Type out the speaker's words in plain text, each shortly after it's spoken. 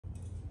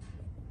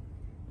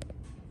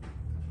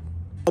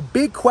A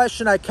big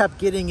question I kept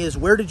getting is,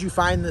 where did you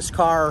find this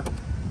car?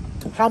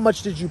 How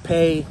much did you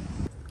pay?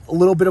 A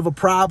little bit of a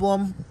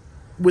problem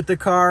with the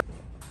car.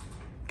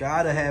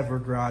 Gotta have her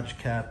garage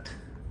kept.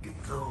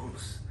 Get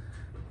those.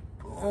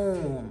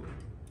 Boom.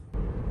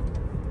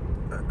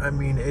 I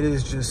mean, it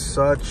is just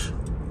such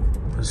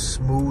a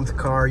smooth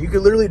car. You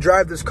could literally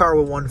drive this car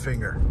with one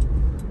finger.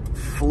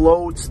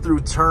 Floats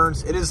through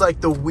turns. It is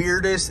like the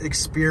weirdest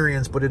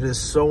experience, but it is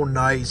so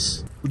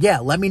nice. Yeah,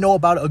 let me know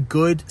about a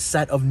good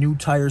set of new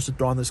tires to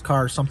throw on this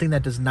car, something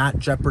that does not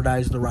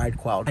jeopardize the ride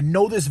quality. I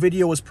know this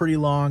video was pretty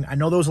long. I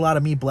know there was a lot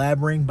of me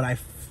blabbering, but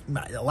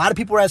a lot of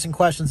people were asking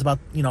questions about,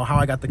 you know, how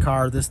I got the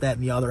car, this, that,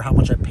 and the other, how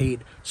much I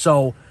paid.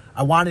 So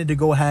I wanted to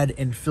go ahead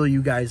and fill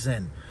you guys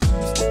in.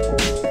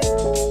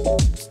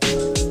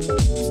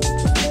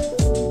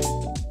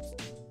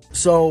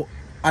 So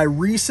I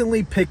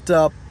recently picked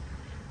up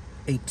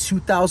a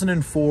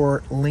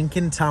 2004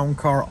 Lincoln Town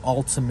Car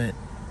Ultimate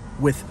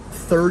with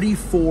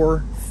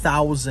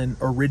 34,000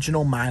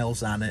 original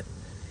miles on it.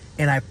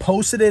 And I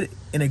posted it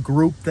in a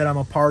group that I'm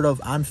a part of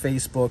on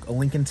Facebook, a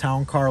Lincoln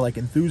Town Car like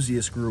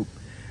enthusiast group.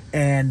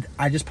 And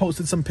I just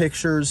posted some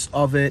pictures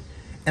of it,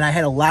 and I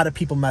had a lot of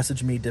people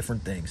message me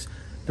different things.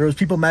 There was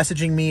people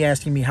messaging me,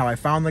 asking me how I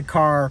found the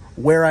car,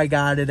 where I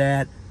got it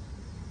at,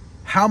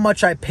 how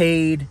much I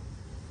paid,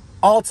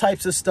 all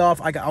types of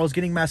stuff I was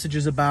getting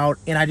messages about.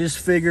 And I just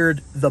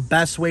figured the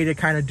best way to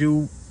kind of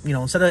do, you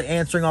know, instead of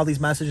answering all these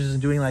messages and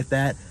doing like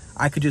that,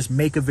 I could just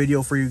make a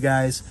video for you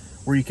guys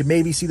where you could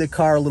maybe see the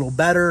car a little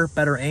better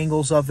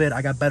angles of it.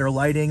 I got better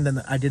lighting than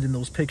I did in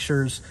those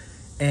pictures.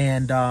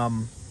 And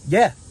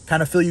yeah,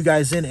 kind of fill you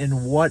guys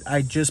in what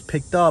I just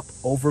picked up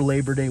over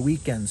Labor Day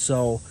weekend.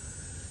 So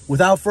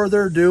without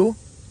further ado,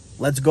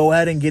 let's go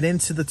ahead and get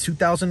into the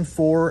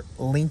 2004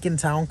 Lincoln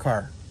Town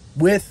Car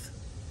with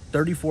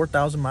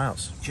 34,000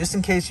 miles. Just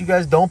in case you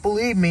guys don't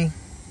believe me,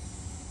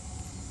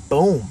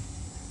 boom.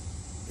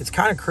 It's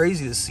kind of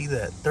crazy to see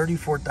that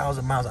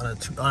 34,000 miles on a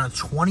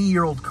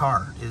 20-year-old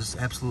car is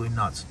absolutely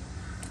nuts.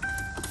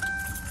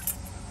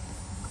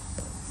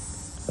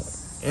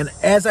 And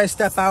as I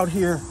step out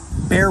here,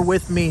 bear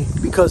with me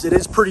because it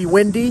is pretty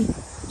windy.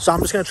 So I'm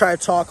just going to try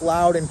to talk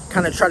loud and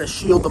kind of try to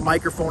shield the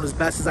microphone as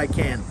best as I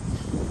can.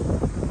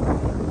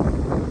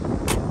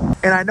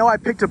 And I know I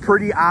picked a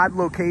pretty odd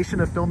location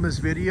to film this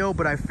video,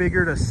 but I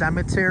figured a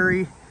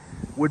cemetery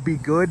would be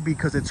good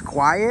because it's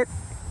quiet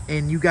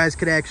and you guys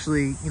could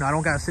actually, you know, I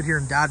don't got to sit here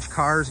and dodge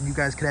cars and you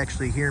guys could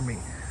actually hear me.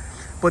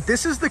 But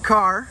this is the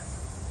car.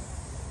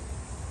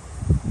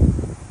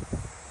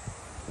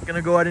 I'm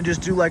gonna go ahead and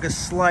just do like a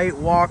slight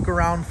walk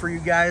around for you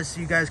guys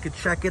so you guys could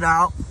check it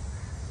out.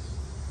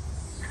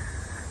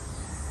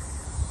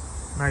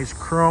 Nice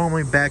chrome.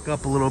 Let me back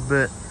up a little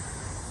bit.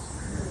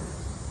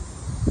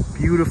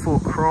 Beautiful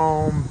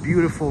chrome,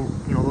 beautiful,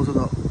 you know, those are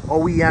the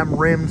OEM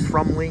rims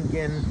from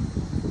Lincoln.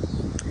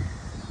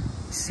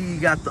 See, you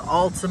got the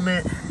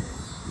Ultimate.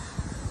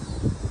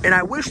 And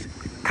I wish,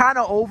 kind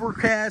of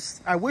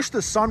overcast, I wish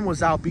the sun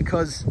was out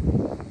because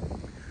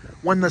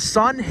when the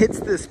sun hits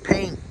this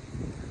paint,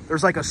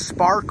 there's like a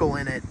sparkle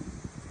in it.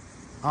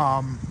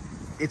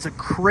 It's a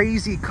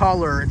crazy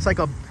color. It's like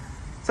a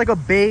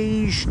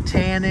beige,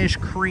 tannish,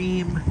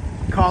 cream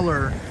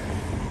color.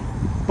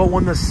 But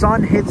when the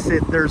sun hits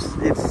it,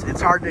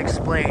 it's hard to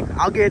explain.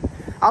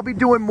 I'll be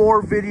doing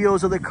more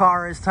videos of the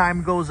car as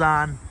time goes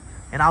on,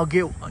 and I'll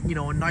get, you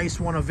know, a nice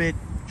one of it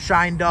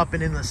shined up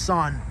and in the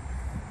sun.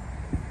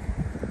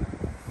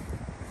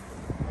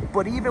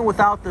 But even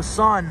without the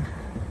sun,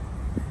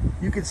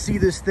 you can see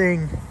this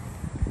thing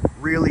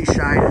really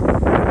shining.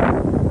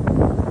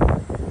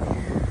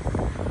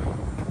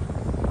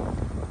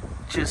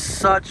 Just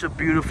such a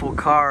beautiful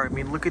car. I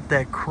mean, look at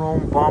that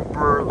chrome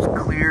bumper,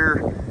 those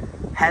clear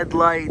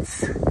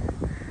headlights.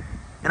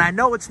 And I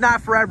know it's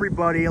not for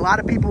everybody. A lot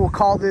of people will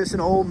call this an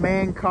old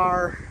man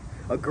car,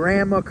 a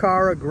grandma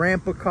car, a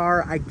grandpa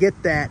car. I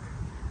get that.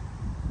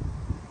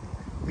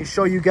 Let me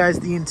show you guys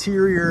the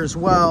interior as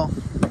well.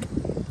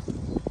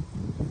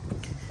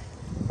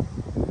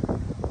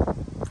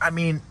 I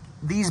mean,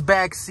 these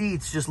back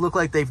seats just look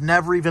like they've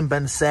never even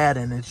been sat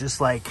in. It's just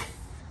like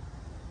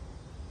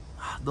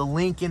the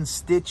Lincoln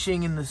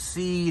stitching in the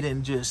seat,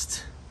 and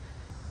just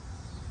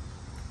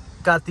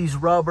got these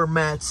rubber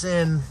mats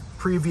in.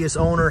 Previous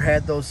owner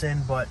had those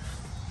in, but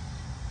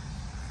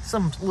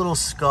some little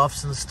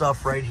scuffs and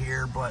stuff right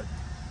here. But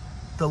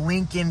the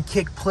Lincoln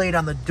kick plate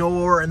on the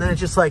door, and then it's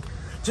just like,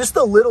 just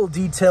the little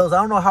details. I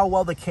don't know how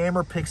well the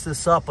camera picks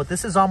this up, but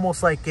this is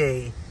almost like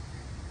a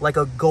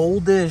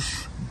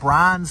goldish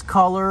bronze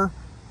color.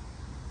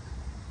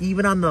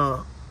 Even on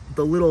the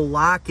little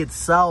lock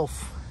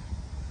itself,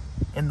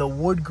 and the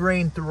wood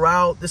grain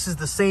throughout. This is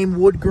the same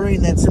wood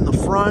grain that's in the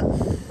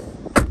front.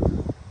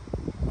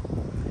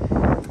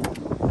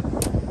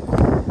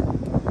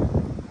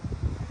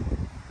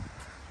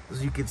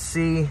 As you can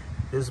see,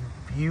 this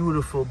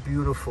beautiful,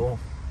 beautiful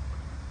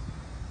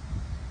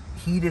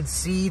heated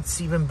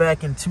seats, even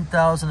back in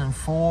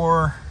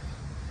 2004.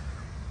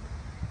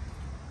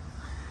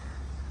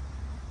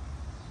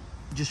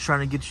 Just trying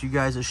to get you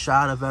guys a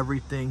shot of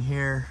everything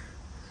here.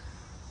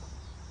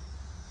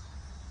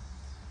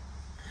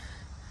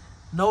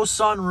 No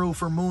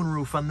sunroof or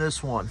moonroof on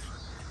this one.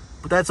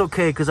 But that's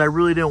okay, because I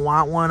really didn't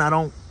want one. I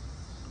don't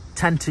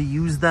tend to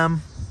use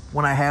them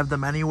when I have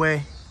them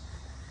anyway.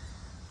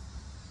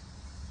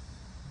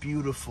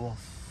 Beautiful.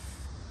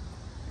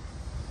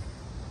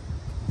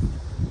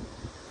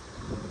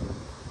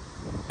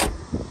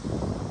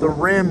 The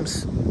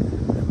rims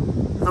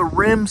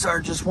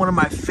are just one of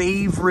my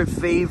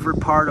favorite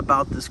part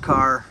about this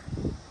car.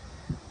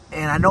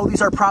 And I know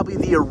these are probably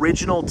the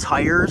original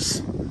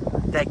tires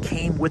that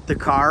came with the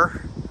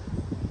car.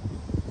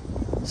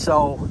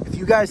 So if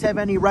you guys have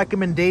any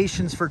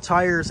recommendations for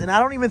tires, and I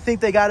don't even think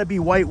they got to be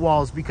white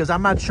walls, because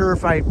I'm not sure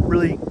if I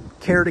really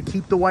care to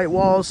keep the white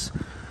walls.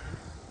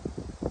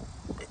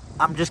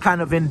 I'm just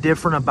kind of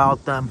indifferent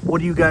about them. What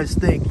do you guys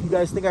think? You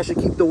guys think I should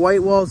keep the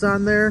white walls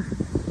on there?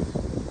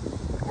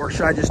 Or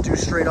should I just do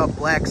straight up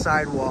black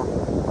sidewall?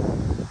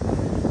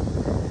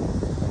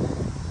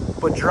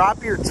 But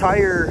drop your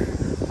tire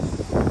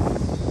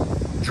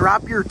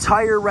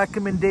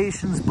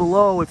recommendations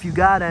below if you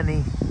got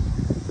any.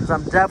 Because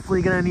I'm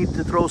definitely going to need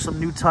to throw some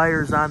new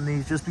tires on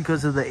these just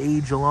because of the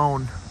age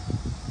alone.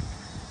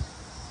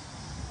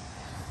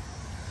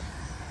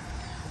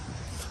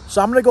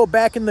 So I'm going to go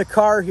back in the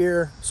car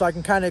here so I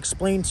can kind of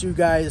explain to you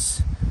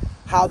guys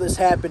how this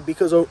happened.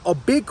 Because a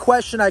big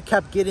question I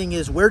kept getting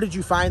is, where did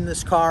you find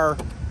this car?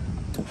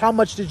 How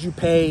much did you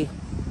pay?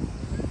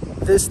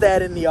 This,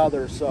 that, and the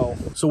other. So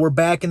we're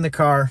back in the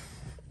car.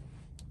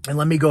 And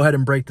let me go ahead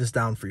and break this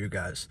down for you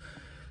guys.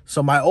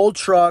 So my old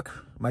truck,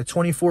 my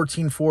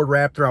 2014 Ford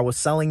Raptor, I was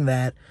selling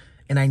that.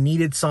 And I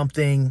needed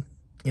something,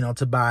 you know,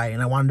 to buy.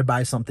 And I wanted to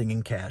buy something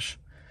in cash.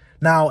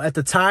 Now, at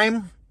the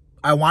time,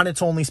 I wanted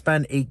to only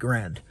spend $8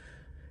 grand.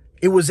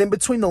 It was in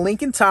between the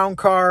Lincoln Town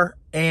Car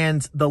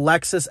and the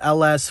Lexus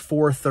LS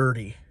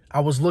 430. I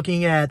was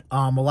looking at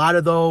a lot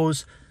of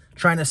those,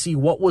 trying to see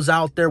what was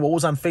out there, what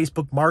was on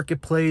Facebook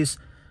Marketplace,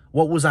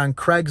 what was on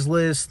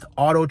Craigslist,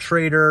 Auto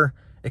Trader,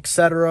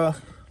 etc.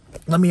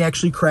 Let me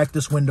actually crack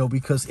this window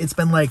because it's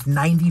been like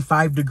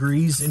 95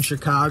 degrees in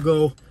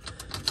Chicago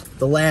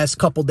the last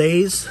couple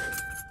days.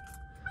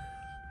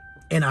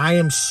 And I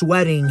am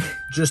sweating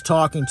just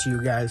talking to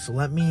you guys. So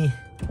let me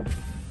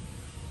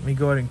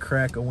go ahead and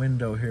crack a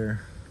window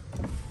here.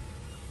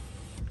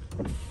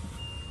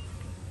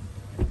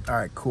 All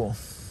right, cool.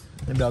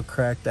 Maybe I'll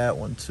crack that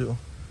one too.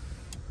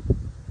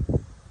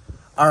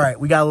 All right,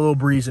 we got a little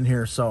breeze in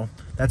here, so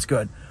that's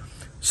good.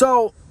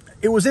 So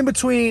it was in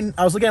between.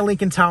 I was looking at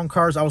Lincoln Town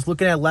Cars. I was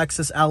looking at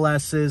Lexus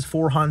LSs,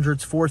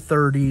 400s,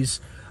 430s.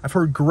 I've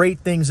heard great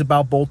things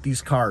about both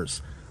these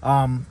cars.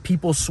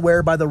 People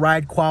swear by the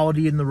ride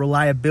quality and the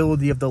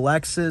reliability of the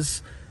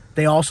Lexus.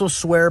 They also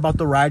swear about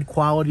the ride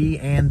quality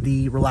and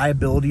the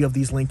reliability of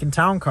these Lincoln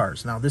Town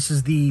Cars. Now, this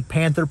is the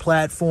Panther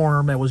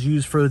platform that was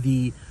used for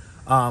the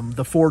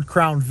Ford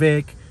Crown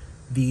Vic,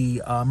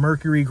 the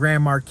Mercury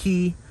Grand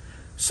Marquis.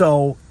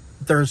 So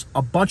there's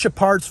a bunch of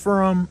parts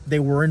for them. They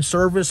were in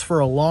service for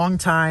a long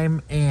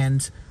time,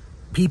 and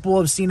people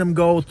have seen them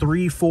go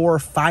 300, 400,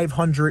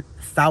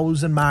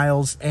 500,000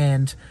 miles.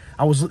 And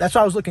that's what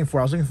I was looking for.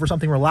 I was looking for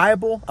something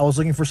reliable. I was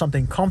looking for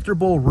something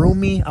comfortable,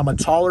 roomy. I'm a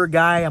taller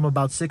guy. I'm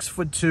about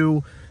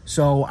 6'2".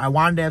 So I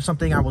wanted to have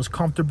something I was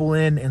comfortable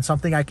in and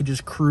something I could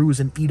just cruise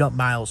and eat up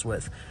miles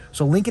with.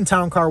 So Lincoln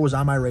Town Car was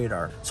on my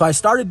radar. So I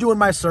started doing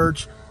my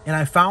search, and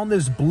I found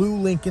this blue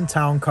Lincoln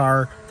Town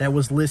Car that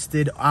was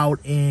listed out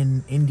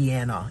in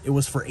Indiana. It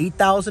was for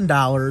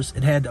 $8,000.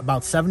 It had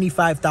about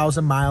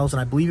 75,000 miles,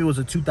 and I believe it was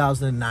a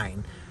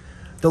 2009.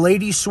 The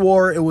lady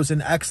swore it was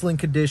in excellent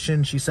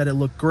condition. She said it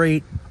looked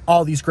great,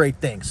 all these great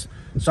things.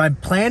 So I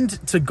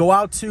planned to go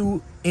out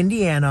to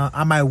Indiana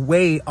on my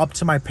way up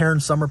to my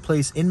parents' summer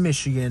place in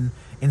Michigan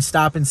and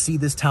stop and see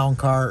this town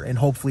car and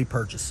hopefully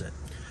purchase it.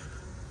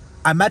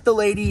 I met the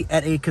lady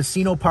at a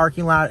casino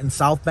parking lot in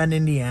South Bend,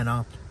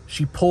 Indiana.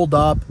 She pulled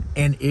up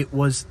and it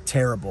was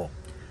terrible.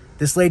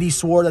 This lady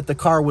swore that the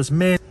car was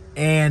mint,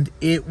 and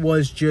it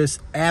was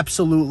just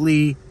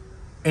absolutely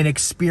an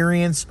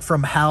experience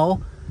from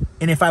hell.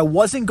 And if I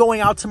wasn't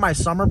going out to my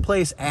summer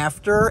place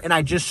after and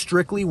I just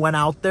strictly went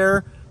out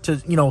there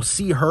to, you know,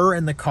 see her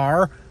in the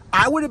car,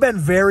 I would have been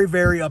very,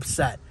 very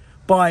upset.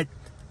 But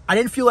I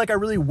didn't feel like I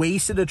really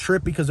wasted a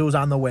trip because it was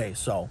on the way.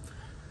 So,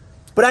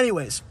 but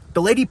anyways,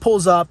 the lady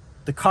pulls up.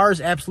 The car is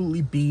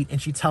absolutely beat,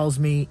 and she tells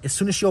me, as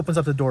soon as she opens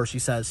up the door, she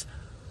says,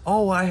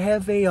 "Oh, I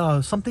have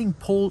a something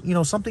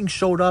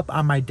showed up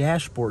on my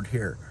dashboard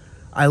here."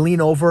 I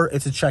lean over,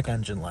 it's a check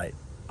engine light.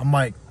 I'm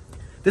like,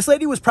 this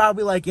lady was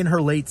probably like in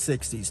her late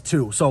 60s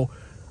too. So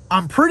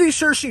I'm pretty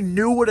sure she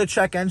knew what a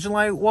check engine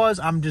light was.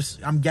 I'm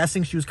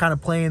guessing she was kind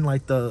of playing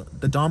like the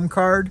dumb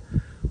card,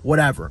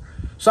 whatever.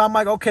 So I'm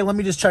like, okay, let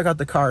me just check out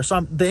the car. So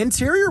the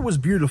interior was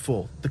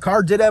beautiful. The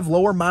car did have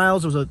lower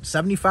miles. There was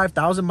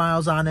 75,000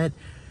 miles on it,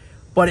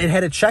 but it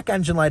had a check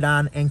engine light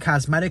on, and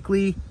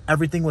cosmetically,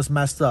 everything was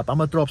messed up. I'm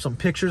going to throw up some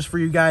pictures for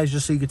you guys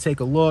just so you could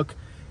take a look.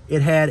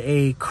 It had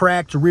a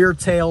cracked rear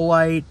tail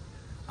light,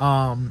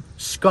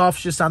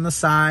 scuffs just on the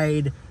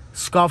side.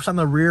 scuffs on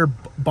the rear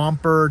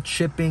bumper,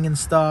 chipping and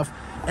stuff.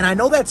 And I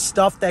know that's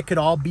stuff that could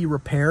all be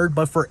repaired,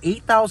 but for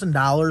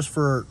 $8,000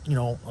 for, you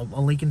know,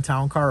 a Lincoln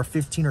Town Car, a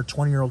 15 or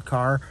 20-year-old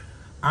car,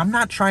 I'm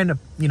not trying to,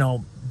 you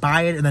know,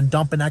 buy it and then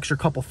dump an extra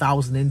couple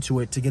thousand into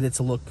it to get it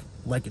to look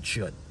like it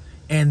should.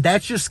 And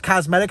that's just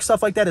cosmetic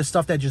stuff like that is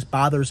stuff that just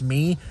bothers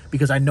me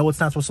because I know it's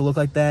not supposed to look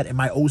like that, and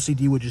my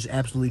OCD would just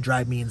absolutely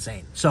drive me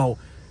insane. So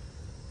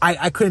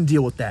I couldn't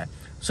deal with that.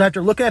 So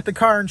after looking at the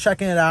car and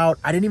checking it out,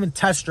 I didn't even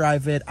test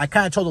drive it. I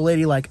kind of told the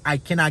lady, like, I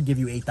cannot give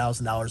you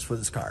 $8,000 for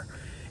this car.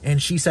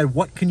 And she said,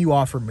 what can you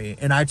offer me?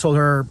 And I told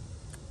her,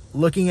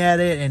 looking at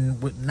it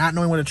and not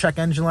knowing what a check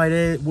engine light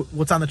is,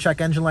 what's on the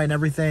check engine light and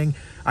everything,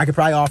 I could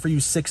probably offer you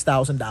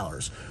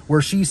 $6,000.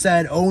 Where she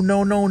said, oh,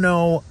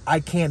 no, I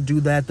can't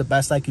do that. The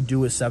best I could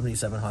do is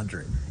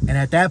 $7,700. And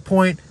at that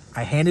point,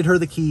 I handed her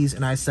the keys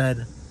and I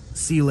said,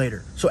 see you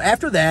later. So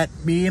after that,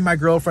 me and my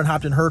girlfriend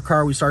hopped in her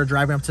car. We started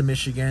driving up to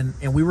Michigan,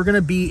 and we were going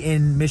to be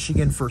in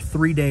Michigan for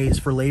 3 days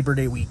for Labor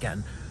Day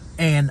weekend.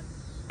 And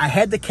I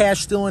had the cash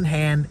still in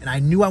hand, and I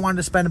knew I wanted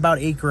to spend about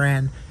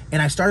 $8,000.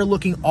 And I started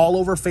looking all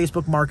over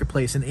Facebook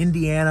Marketplace in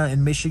Indiana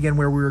and Michigan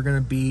where we were going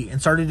to be,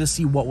 and started to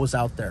see what was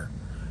out there.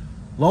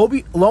 Lo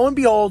and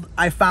behold,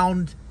 I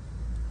found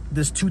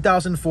this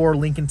 2004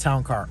 Lincoln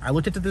Town Car. I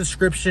looked at the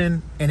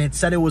description, and it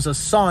said it was a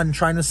son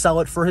trying to sell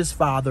it for his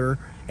father,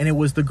 and it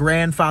was the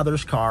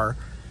grandfather's car.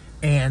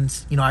 And,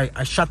 you know,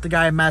 I shot the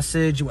guy a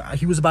message.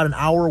 He was about an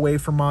hour away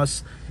from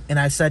us, and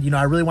I said, you know,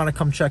 I really want to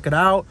come check it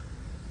out.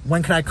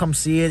 When can I come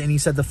see it? And he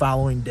said the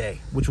following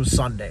day, which was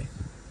Sunday.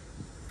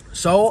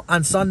 So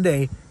on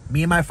Sunday,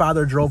 me and my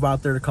father drove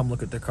out there to come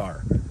look at the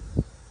car.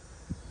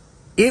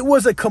 It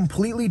was a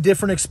completely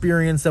different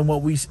experience than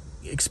what we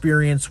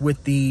experienced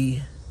with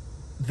the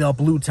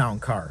Blue Town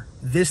car.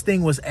 This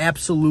thing was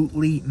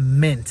absolutely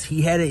mint.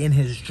 He had it in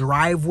his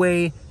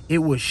driveway. It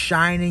was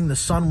shining. The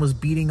sun was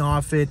beating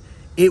off it.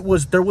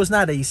 There was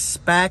not a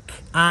speck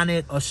on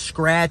it, a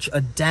scratch, a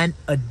dent,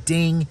 a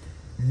ding,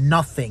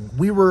 nothing.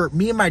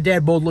 Me and my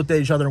dad both looked at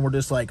each other and were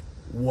just like,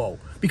 whoa.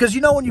 Because,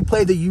 you know, when you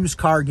play the used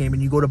car game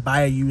and you go to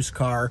buy a used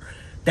car,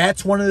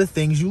 that's one of the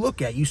things you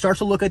look at. You start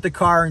to look at the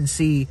car and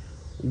see,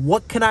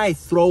 what can I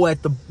throw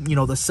at the, you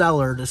know, the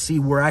seller to see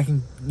where I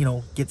can, you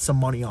know, get some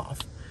money off.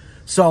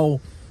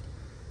 So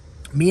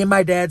me and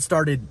my dad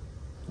started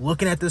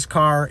looking at this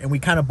car, and we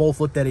kind of both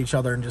looked at each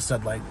other and just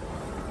said, like,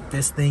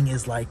 this thing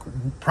is like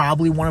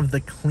probably one of the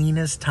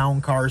cleanest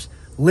town cars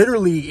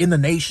literally in the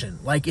nation.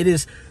 Like, it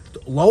is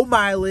low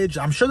mileage.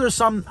 I'm sure there's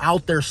some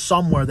out there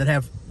somewhere that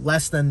have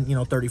less than, you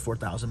know,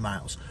 34,000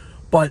 miles.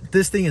 But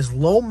this thing is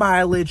low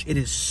mileage. It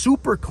is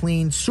super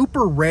clean,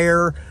 super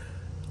rare.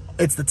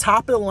 It's the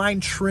top of the line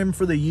trim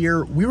for the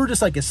year. We were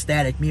just like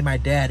ecstatic, me and my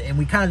dad, and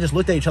we kind of just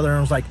looked at each other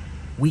and was like,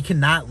 we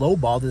cannot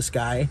lowball this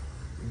guy.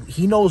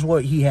 He knows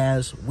what he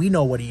has. We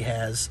know what he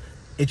has.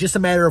 It's just a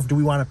matter of, do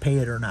we want to pay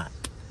it or not?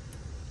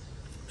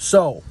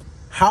 So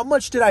how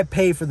much did I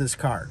pay for this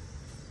car?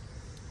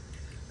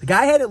 The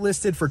guy had it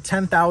listed for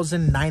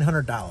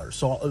 $10,900,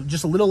 so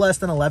just a little less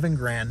than 11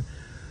 grand,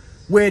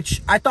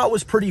 which I thought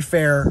was pretty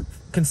fair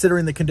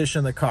considering the condition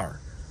of the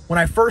car. When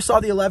I first saw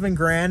the 11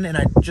 grand and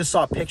I just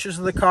saw pictures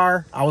of the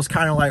car, I was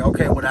kind of like,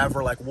 okay,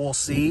 whatever, like, we'll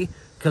see.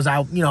 Because I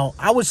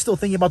was still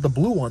thinking about the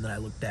blue one that I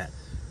looked at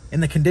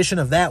and the condition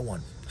of that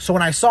one. So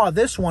when I saw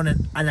this one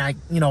and I,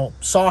 you know,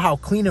 saw how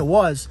clean it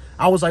was,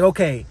 I was like,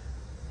 okay,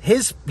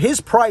 his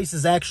price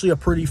is actually a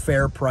pretty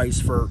fair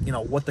price for, you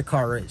know, what the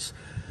car is.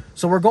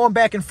 So we're going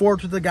back and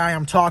forth with the guy.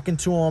 I'm talking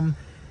to him,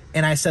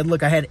 and I said,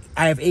 look, I have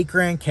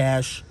 $8,000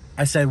 cash.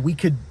 I said, we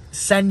could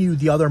send you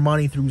the other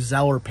money through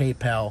Zelle or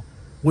PayPal.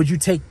 Would you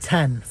take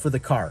 10 for the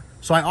car?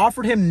 So I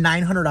offered him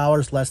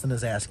 $900 less than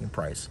his asking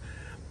price.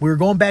 We were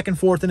going back and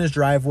forth in his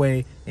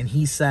driveway, and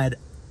he said,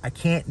 I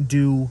can't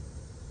do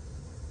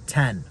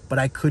 10, but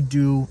I could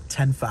do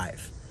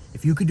 10.5.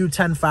 If you could do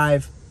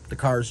 10.5, the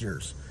car's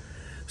yours.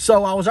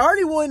 So I was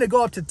already willing to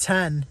go up to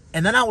 10,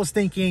 and then I was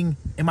thinking,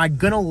 am I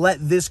going to let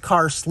this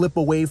car slip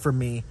away from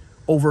me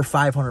over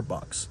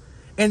 $500?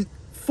 And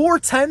for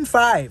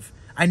 10.5,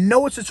 I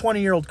know it's a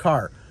 20-year-old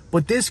car,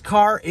 but this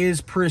car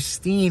is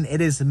pristine. It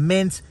is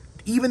mint.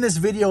 Even this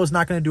video is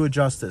not going to do it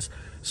justice.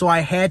 So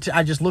I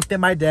just looked at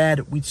my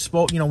dad. We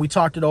spoke, you know, we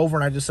talked it over,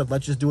 and I just said,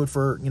 let's just do it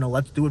for, you know,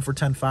 let's do it for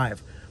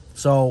 10.5.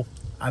 So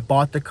I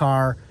bought the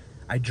car.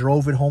 I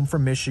drove it home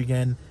from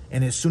Michigan.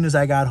 And as soon as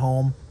I got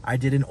home, I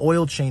did an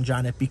oil change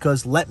on it,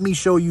 because let me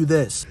show you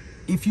this.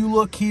 If you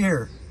look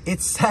here,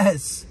 it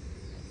says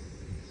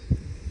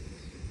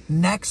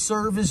next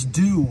service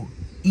due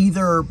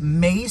either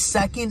May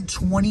 2nd,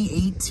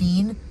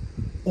 2018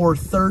 or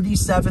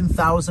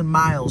 37,000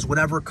 miles,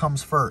 whatever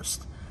comes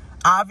first.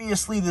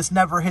 Obviously, this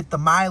never hit the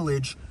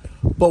mileage,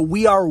 but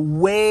we are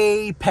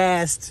way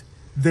past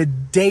the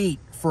date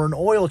for an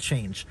oil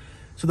change.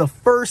 So the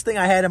first thing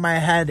I had in my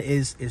head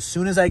is, as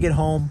soon as I get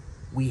home,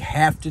 we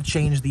have to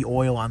change the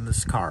oil on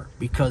this car,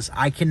 because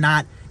I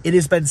cannot, it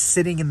has been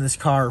sitting in this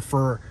car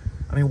for,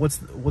 I mean, what's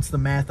the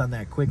math on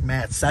that? Quick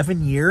math,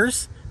 7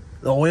 years?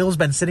 The oil's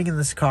been sitting in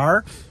this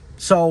car.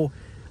 So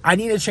I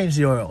need to change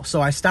the oil.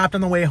 So I stopped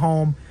on the way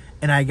home,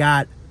 and I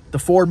got the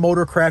Ford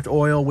Motorcraft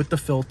oil with the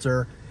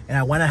filter, and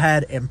I went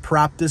ahead and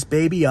propped this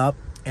baby up,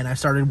 and I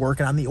started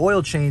working on the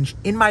oil change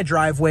in my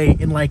driveway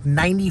in like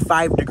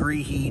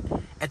 95-degree heat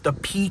at the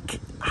peak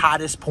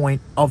hottest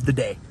point of the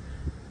day.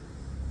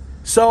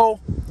 So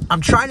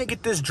I'm trying to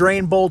get this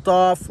drain bolt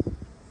off.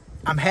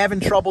 I'm having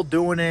trouble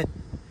doing it.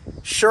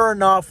 Sure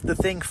enough, the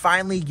thing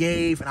finally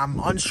gave, and I'm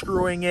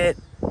unscrewing it,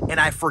 and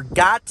I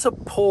forgot to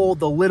pull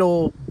the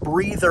little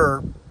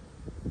breather,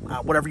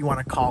 whatever you want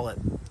to call it,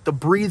 the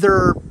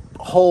breather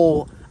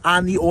hole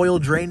on the oil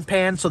drain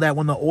pan, so that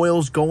when the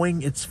oil's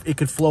going, it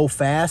could flow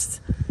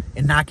fast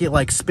and not get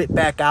like spit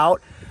back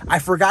out. I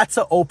forgot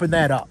to open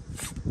that up.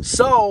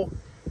 So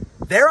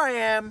there I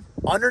am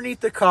underneath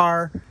the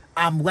car.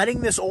 I'm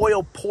letting this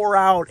oil pour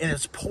out, and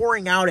it's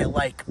pouring out at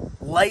like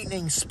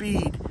lightning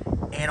speed.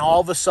 And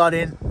all of a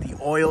sudden, the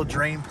oil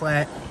drain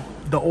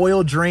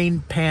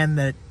pan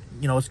that,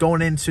 you know, it's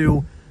going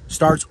into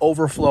starts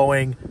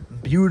overflowing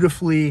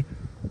beautifully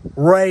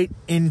right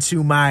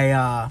into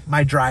my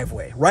my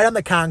driveway, right on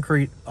the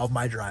concrete of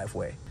my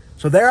driveway.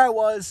 So there I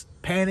was,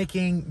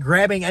 panicking,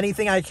 grabbing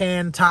anything I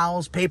can,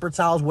 towels, paper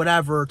towels,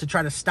 whatever, to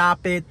try to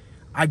stop it.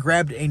 I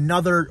grabbed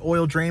another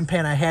oil drain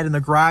pan I had in the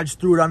garage,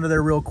 threw it under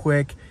there real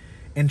quick,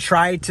 and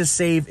tried to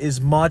save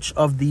as much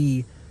of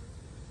the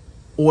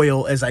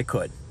oil as I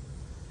could.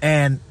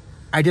 And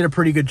I did a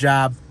pretty good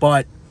job,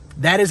 but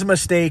that is a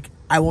mistake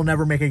I will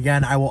never make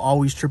again. I will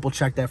always triple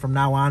check that from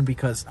now on,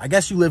 because I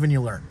guess you live and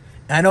you learn.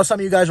 And I know some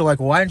of you guys are like,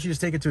 well, why didn't you just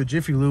take it to a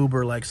Jiffy Lube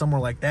or like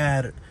somewhere like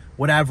that, or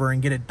whatever,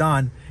 and get it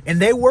done? And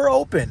they were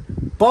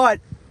open, but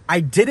I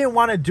didn't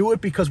want to do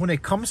it, because when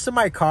it comes to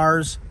my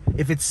cars,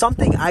 if it's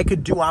something I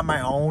could do on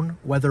my own,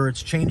 whether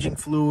it's changing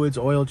fluids,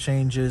 oil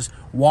changes,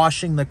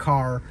 washing the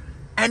car,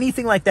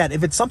 anything like that,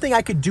 if it's something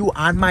I could do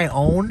on my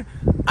own,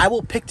 I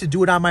will pick to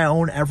do it on my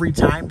own every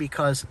time,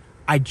 because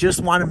I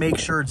just want to make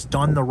sure it's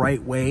done the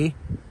right way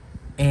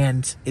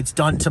and it's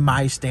done to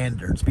my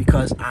standards,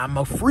 because I'm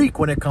a freak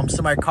when it comes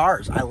to my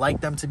cars. I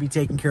like them to be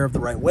taken care of the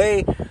right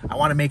way. I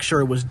want to make sure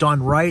it was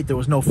done right. There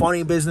was no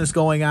funny business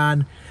going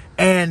on,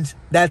 and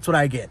that's what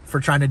I get for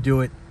trying to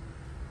do it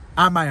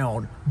on my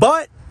own.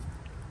 But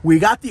we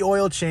got the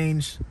oil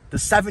change. The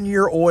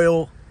 7-year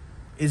oil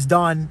is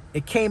done.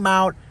 It came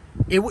out.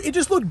 It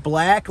just looked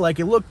black, like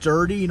it looked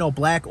dirty, you know,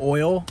 black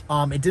oil.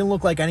 It didn't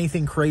look like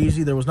anything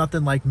crazy. There was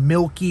nothing like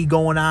milky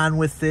going on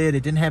with it.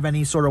 It didn't have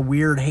any sort of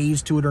weird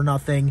haze to it or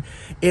nothing.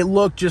 It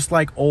looked just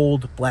like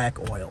old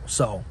black oil.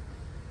 So,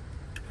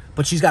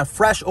 but she's got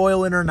fresh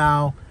oil in her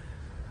now.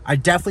 I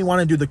definitely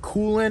want to do the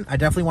coolant. I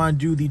definitely want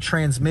to do the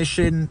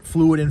transmission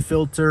fluid and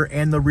filter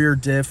and the rear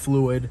diff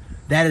fluid.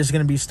 That is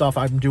going to be stuff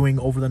I'm doing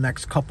over the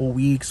next couple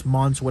weeks,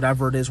 months,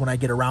 whatever it is when I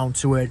get around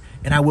to it.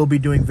 And I will be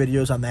doing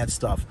videos on that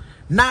stuff.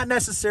 Not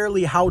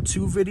necessarily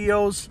how-to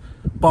videos,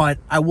 but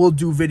I will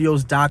do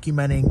videos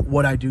documenting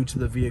what I do to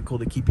the vehicle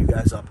to keep you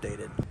guys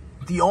updated.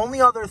 The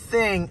only other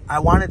thing I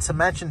wanted to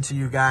mention to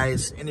you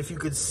guys, and if you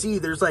could see,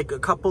 there's like a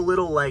couple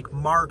little like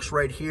marks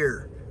right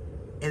here.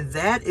 And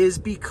that is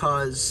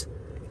because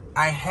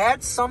I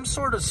had some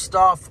sort of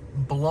stuff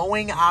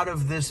blowing out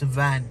of this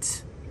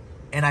vent,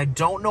 and I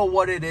don't know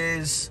what it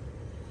is.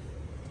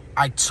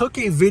 I took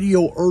a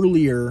video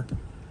earlier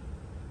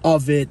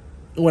of it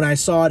when I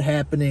saw it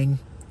happening,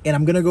 and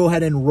I'm going to go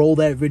ahead and roll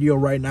that video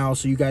right now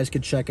so you guys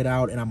can check it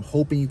out, and I'm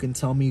hoping you can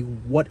tell me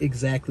what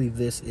exactly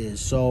this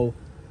is. So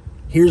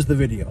here's the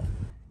video.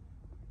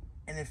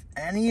 And if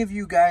any of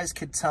you guys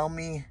could tell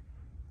me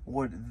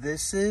what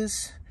this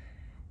is,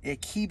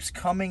 it keeps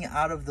coming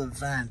out of the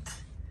vent.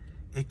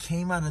 It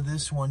came out of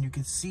this one. You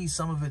can see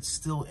some of it's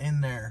still in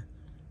there.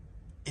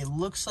 It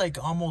looks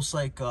like almost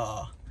like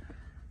I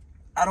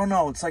don't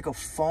know, it's like a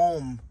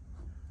foam.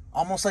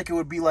 Almost like it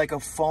would be like a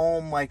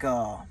foam, like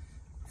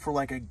for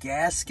like a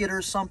gasket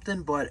or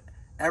something, but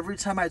every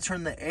time I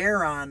turn the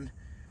air on,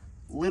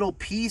 little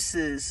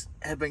pieces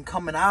have been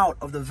coming out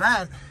of the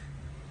vent,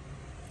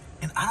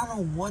 and I don't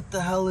know what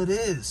the hell it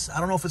is. I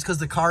don't know if it's because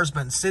the car's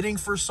been sitting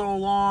for so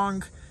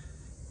long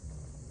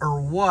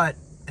or what,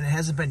 and it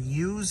hasn't been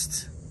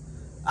used.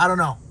 I don't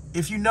know.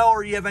 If you know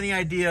or you have any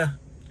idea,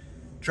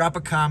 drop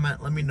a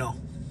comment, let me know.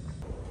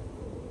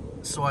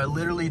 So I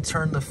literally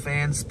turned the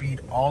fan speed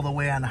all the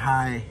way on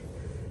high,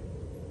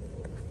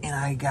 and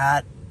I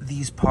got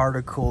these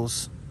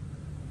particles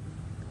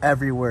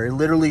everywhere. It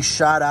literally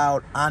shot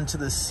out onto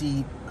the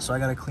seat, so I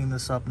gotta clean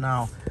this up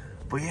now.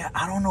 But yeah,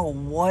 I don't know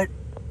what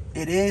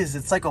it is.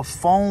 It's like a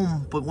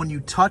foam, but when you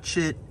touch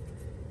it,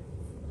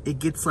 it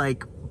gets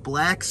like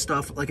black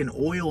stuff, like an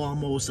oil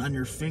almost on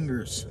your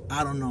fingers.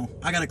 I don't know.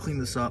 I gotta clean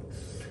this up.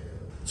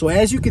 So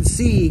as you can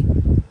see,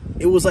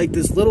 it was like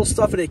this little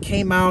stuff that it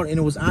came out, and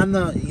it was on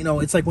the, you know,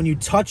 it's like when you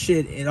touch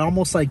it, it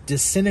almost like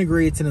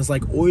disintegrates and is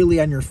like oily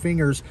on your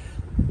fingers.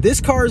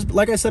 This car is,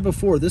 like I said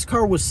before, this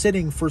car was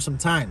sitting for some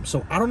time.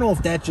 So I don't know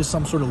if that's just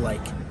some sort of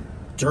like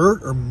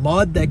dirt or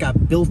mud that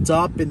got built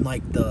up in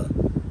like the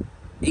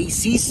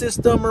AC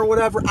system or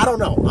whatever. I don't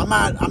know. I'm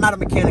not a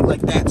mechanic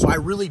like that, so I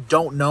really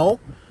don't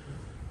know.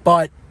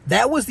 But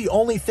that was the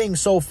only thing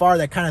so far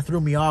that kind of threw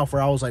me off,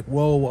 where I was like,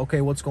 whoa,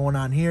 okay, what's going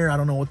on here? I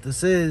don't know what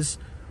this is.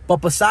 But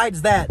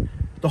besides that,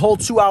 the whole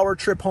 2-hour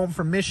trip home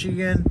from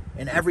Michigan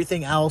and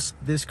everything else,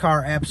 this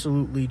car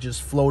absolutely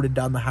just floated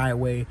down the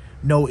highway.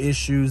 No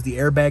issues. The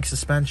airbag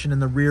suspension in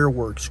the rear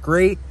works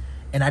great,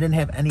 and I didn't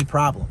have any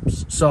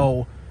problems.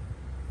 So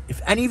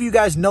if any of you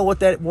guys know what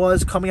that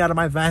was coming out of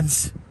my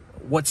vents,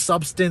 what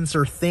substance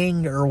or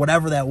thing or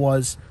whatever that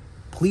was,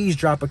 please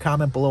drop a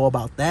comment below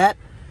about that.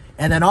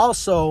 And then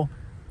also,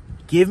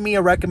 give me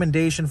a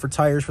recommendation for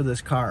tires for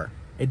this car.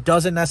 It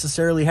doesn't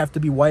necessarily have to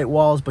be white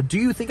walls, but do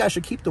you think I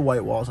should keep the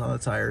white walls on the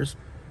tires?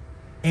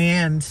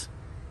 And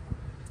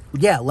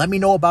yeah, let me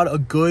know about a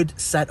good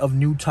set of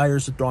new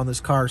tires to throw on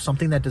this car,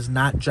 something that does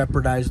not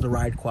jeopardize the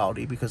ride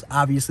quality, because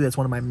obviously that's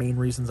one of my main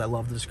reasons I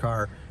love this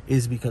car,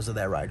 is because of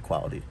that ride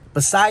quality.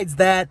 Besides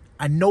that,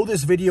 I know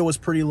this video was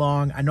pretty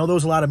long. I know there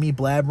was a lot of me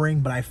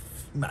blabbering, but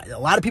a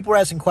lot of people were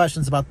asking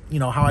questions about, you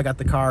know, how I got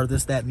the car,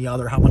 this, that, and the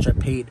other, how much I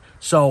paid.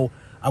 So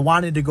I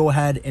wanted to go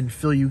ahead and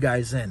fill you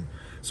guys in.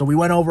 So we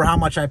went over how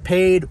much I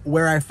paid,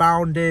 where I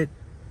found it,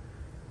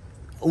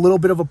 a little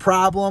bit of a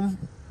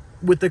problem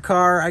with the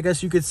car, I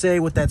guess you could say,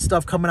 with that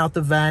stuff coming out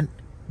the vent.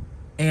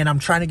 And I'm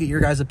trying to get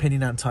your guys'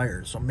 opinion on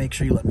tires, so make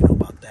sure you let me know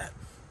about that.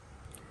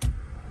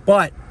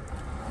 But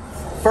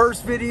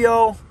first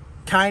video,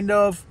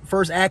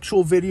 first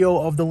actual video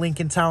of the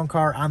Lincoln Town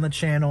Car on the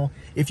channel.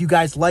 If you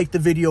guys like the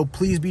video,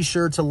 please be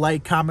sure to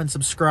like, comment,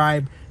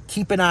 subscribe.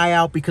 Keep an eye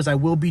out, because I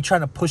will be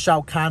trying to push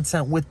out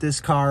content with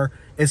this car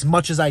as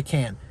much as I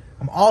can.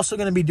 I'm also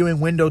going to be doing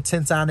window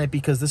tints on it,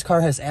 because this car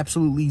has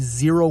absolutely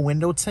zero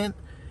window tint,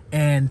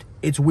 and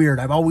it's weird.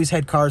 I've always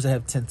had cars that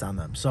have tints on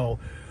them. So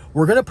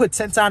we're going to put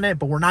tints on it,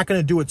 but we're not going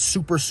to do it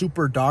super,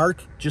 super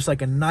dark. Just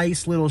like a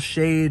nice little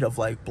shade of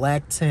like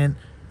black tint.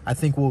 I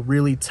think will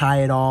really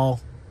tie it all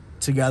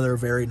together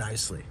very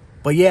nicely.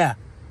 But yeah,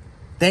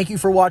 thank you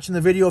for watching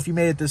the video if you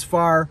made it this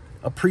far.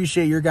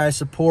 Appreciate your guys'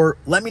 support.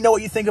 Let me know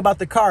what you think about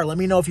the car. Let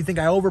me know if you think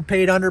I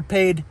overpaid,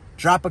 underpaid.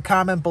 Drop a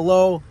comment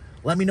below.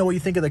 Let me know what you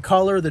think of the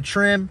color, the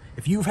trim.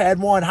 If you've had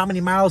one, how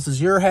many miles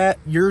does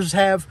yours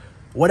have?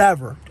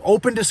 Whatever.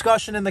 Open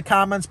discussion in the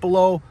comments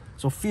below.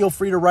 So feel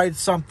free to write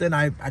something.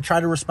 I try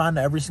to respond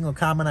to every single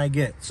comment I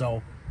get.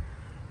 So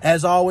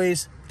as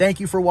always, thank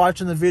you for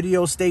watching the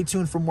video. Stay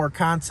tuned for more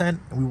content,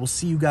 and we will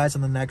see you guys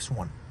on the next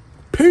one.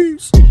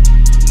 Peace.